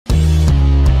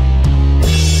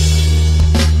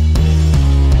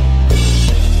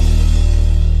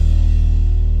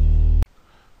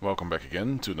back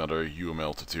again to another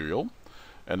UML tutorial,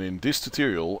 and in this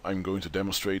tutorial I'm going to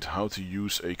demonstrate how to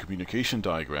use a communication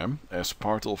diagram as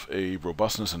part of a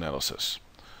robustness analysis.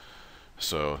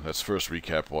 So let's first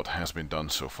recap what has been done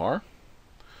so far.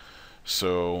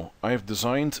 So I have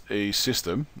designed a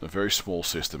system, a very small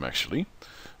system actually,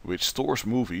 which stores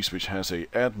movies, which has a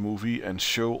add movie and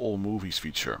show all movies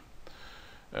feature.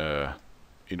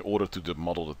 In order to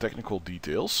model the technical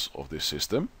details of this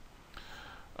system,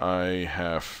 I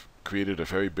have created a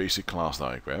very basic class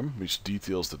diagram which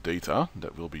details the data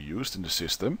that will be used in the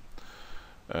system,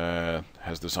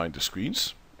 has designed the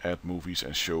screens, add movies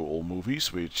and show all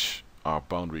movies, which are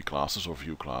boundary classes or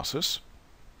view classes.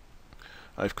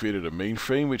 I've created a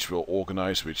mainframe which will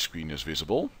organize which screen is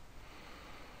visible.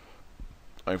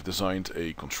 I've designed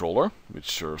a controller which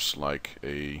serves like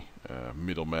a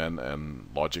middleman and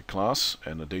logic class,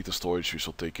 and a data storage which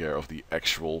will take care of the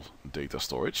actual data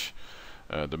storage.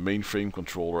 The mainframe,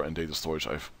 controller and data storage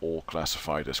I've all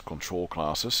classified as control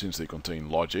classes since they contain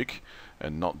logic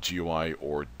and not GUI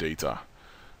or data.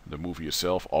 The movie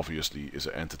itself obviously is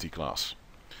an entity class.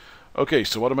 Okay,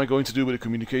 so what am I going to do with a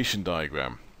communication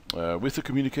diagram? With the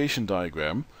communication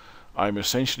diagram, I'm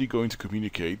essentially going to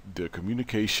communicate the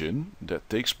communication that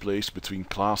takes place between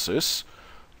classes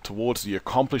towards the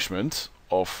accomplishment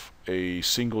of a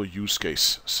single use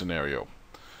case scenario.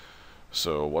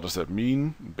 So what does that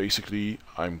mean? Basically,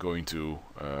 I'm going to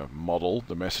model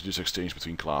the messages exchanged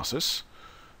between classes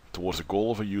towards the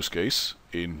goal of a use case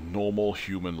in normal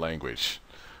human language.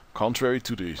 Contrary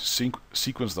to the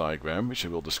sequence diagram, which I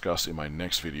will discuss in my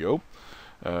next video,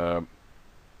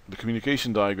 the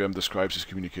communication diagram describes this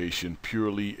communication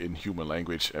purely in human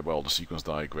language, while the sequence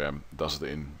diagram does it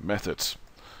in methods.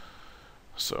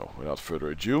 So without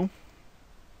further ado,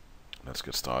 let's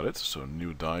get started. So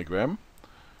new diagram,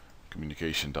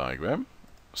 communication diagram.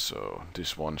 So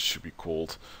this one should be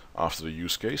called after the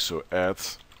use case, so add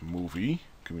movie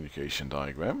communication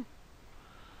diagram.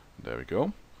 There we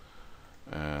go.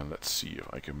 And let's see if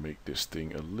I can make this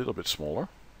thing a little bit smaller.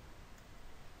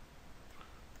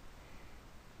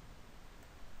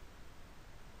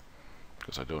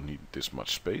 Because I don't need this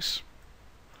much space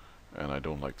and I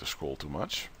don't like to scroll too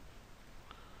much.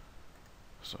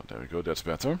 So there we go, that's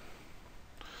better.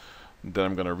 Then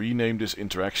I'm going to rename this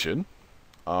interaction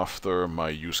after my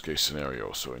use case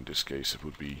scenario. So in this case it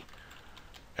would be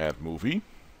add movie.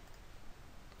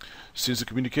 Since the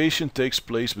communication takes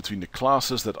place between the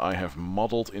classes that I have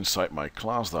modeled inside my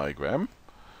class diagram,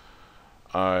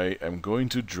 I am going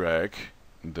to drag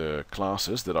the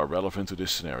classes that are relevant to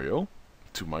this scenario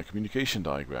to my communication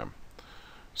diagram.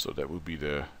 So that would be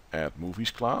the add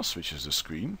movies class, which is the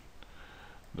screen,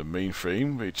 the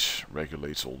mainframe, which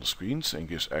regulates all the screens and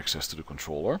gives access to the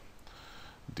controller,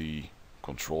 the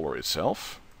controller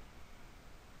itself,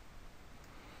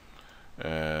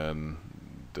 and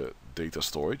the data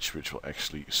storage, which will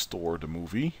actually store the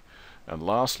movie. And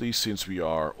lastly, since we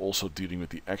are also dealing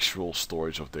with the actual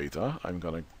storage of data, I'm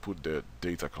going to put the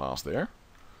data class there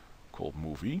called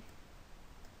movie.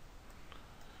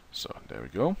 So there we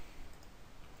go.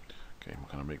 Okay, I'm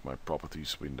going to make my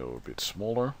properties window a bit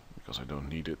smaller because I don't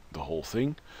need it the whole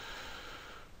thing.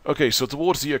 Okay, so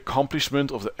towards the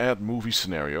accomplishment of the add movie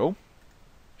scenario,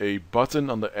 a button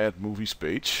on the add movies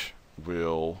page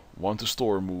will want to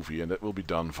store a movie, and that will be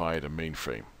done via the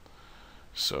mainframe.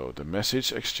 So the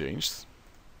message exchanged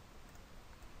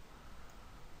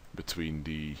between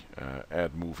the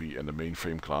add movie and the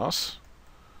mainframe class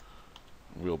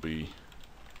will be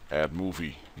add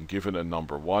movie given a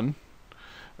number 1,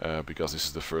 because this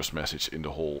is the first message in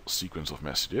the whole sequence of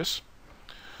messages.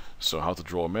 So how to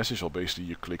draw a message? Well, basically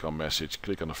you click on message,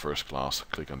 click on the first class,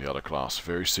 click on the other class.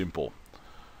 Very simple.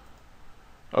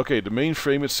 Okay, the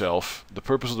mainframe itself, the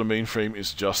purpose of the mainframe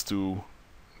is just to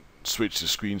switch the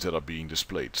screens that are being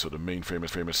displayed. So the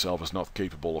mainframe itself is not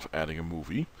capable of adding a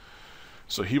movie.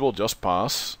 So he will just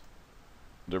pass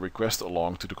the request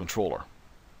along to the controller.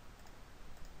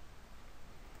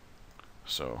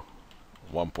 So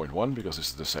 1.1, because this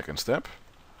is the second step.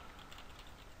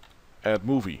 Add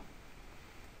movie.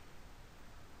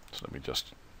 So let me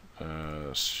just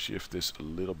shift this a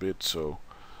little bit so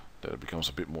that it becomes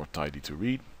a bit more tidy to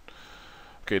read.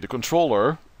 Okay, the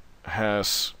controller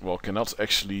cannot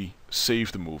actually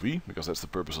save the movie because that's the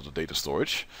purpose of the data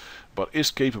storage, but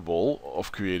is capable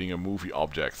of creating a movie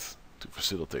object to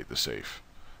facilitate the save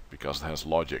because it has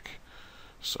logic.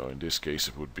 So in this case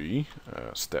it would be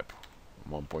step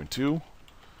 1.2,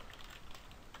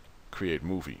 create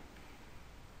movie.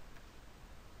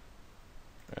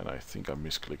 And I think I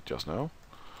misclicked just now.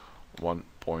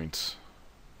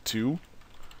 1.2,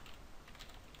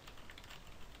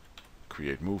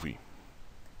 create movie.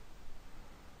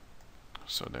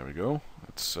 So there we go.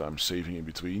 I'm saving in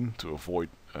between to avoid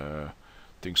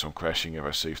things from crashing if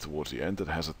I save towards the end. That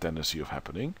has a tendency of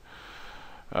happening.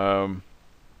 After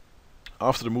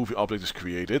the movie object is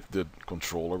created, the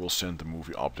controller will send the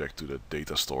movie object to the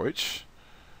data storage.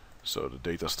 So the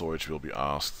data storage will be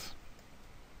asked,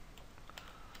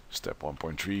 step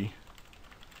 1.3,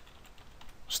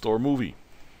 store movie.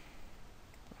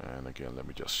 And again, let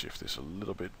me just shift this a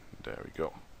little bit. There we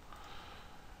go.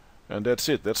 And that's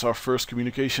it. That's our first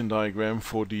communication diagram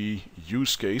for the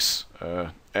use case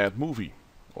add movie,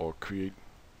 or create.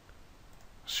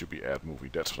 Should be add movie.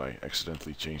 That's what I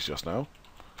accidentally changed just now.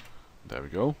 There we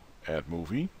go. Add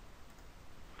movie.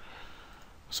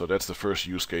 So that's the first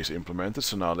use case implemented.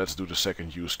 So now let's do the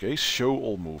second use case, show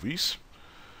all movies.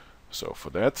 So for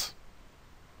that,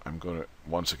 I'm going to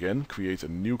once again create a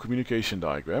new communication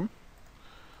diagram.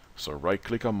 So right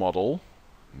click on model,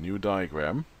 new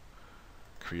diagram,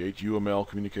 create UML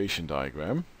communication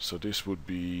diagram. So this would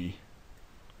be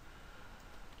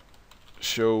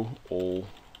show all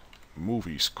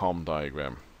movies com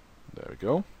diagram. There we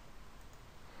go.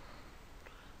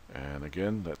 And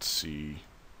again, let's see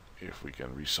if we can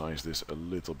resize this a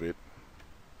little bit.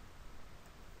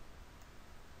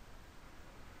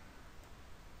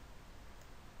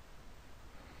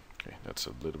 Okay, that's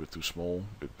a little bit too small.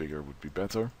 A bit bigger would be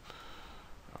better.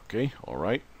 Okay,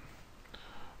 alright.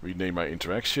 Rename my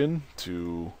interaction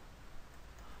to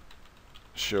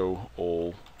show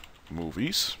all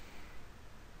movies.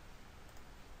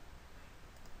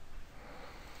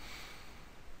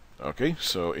 Okay,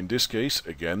 so in this case,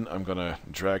 again, I'm gonna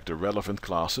drag the relevant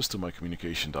classes to my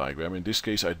communication diagram. In this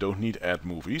case, I don't need add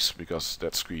movies, because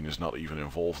that screen is not even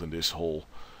involved in this whole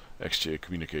XJ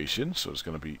communication. So it's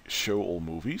gonna be show all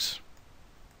movies.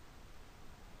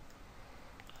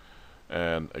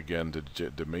 And again,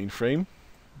 the mainframe,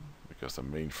 because the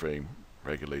mainframe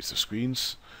regulates the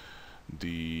screens.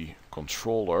 The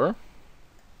controller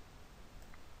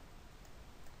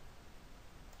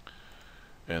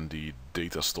and the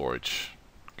data storage.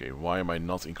 Okay, why am I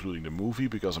not including the movie?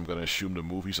 Because I'm going to assume the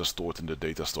movies are stored in the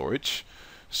data storage.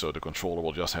 So the controller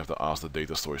will just have to ask the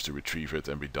data storage to retrieve it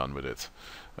and be done with it.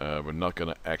 We're not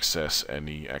going to access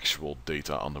any actual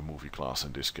data on the movie class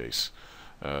in this case.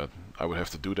 I would have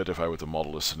to do that if I were to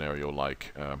model a scenario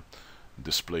like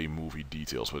display movie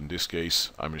details. But in this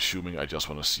case, I'm assuming I just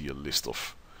want to see a list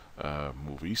of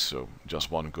movies. So just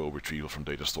one go retrieval from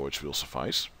data storage will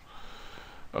suffice.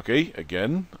 Okay,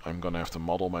 again, I'm gonna have to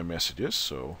model my messages,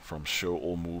 so from show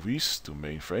all movies to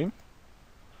mainframe.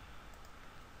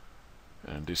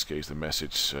 And in this case the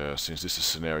message, since this is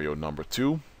scenario number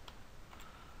 2,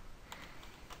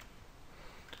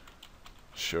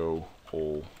 show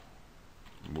all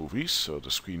movies, so the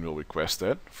screen will request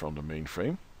that from the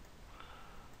mainframe.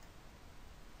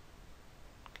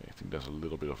 Okay, I think there's a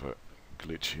little bit of a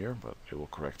glitch here, but it will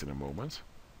correct in a moment.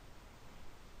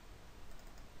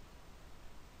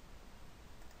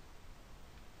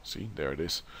 See, there it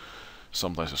is.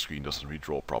 Sometimes the screen doesn't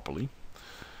redraw properly.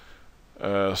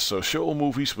 So show all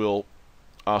movies will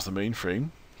ask the mainframe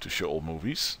to show all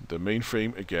movies. The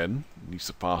mainframe again needs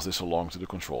to pass this along to the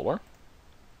controller.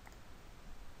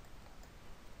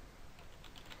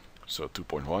 So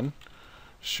 2.1,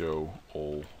 show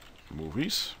all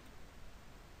movies.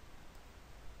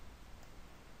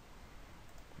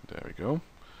 There we go.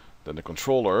 Then the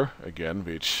controller again,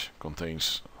 which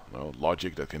contains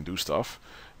logic that can do stuff.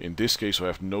 In this case, we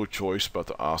have no choice but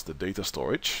to ask the data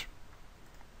storage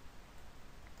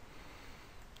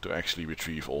to actually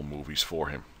retrieve all movies for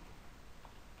him.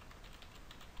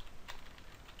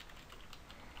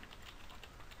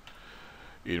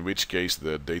 In which case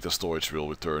the data storage will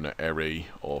return an array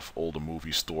of all the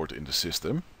movies stored in the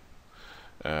system.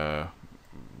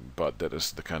 But that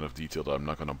is the kind of detail that I'm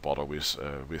not going to bother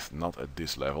with not at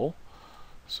this level.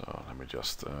 So let me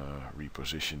just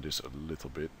reposition this a little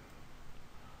bit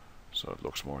so it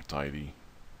looks more tidy.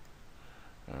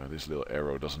 This little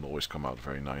arrow doesn't always come out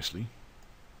very nicely.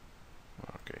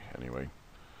 Okay, anyway,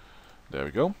 there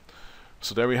we go.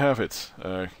 So there we have it.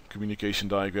 Communication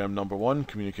diagram number 1,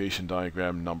 communication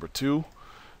diagram number 2.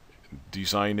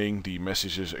 Designing the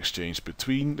messages exchanged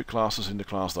between the classes in the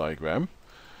class diagram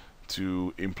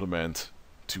to implement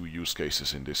 2 use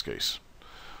cases in this case.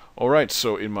 Alright,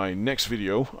 so in my next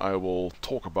video I will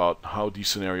talk about how these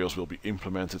scenarios will be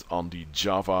implemented on the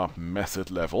Java method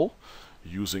level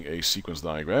using a sequence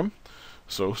diagram.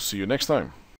 So see you next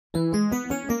time.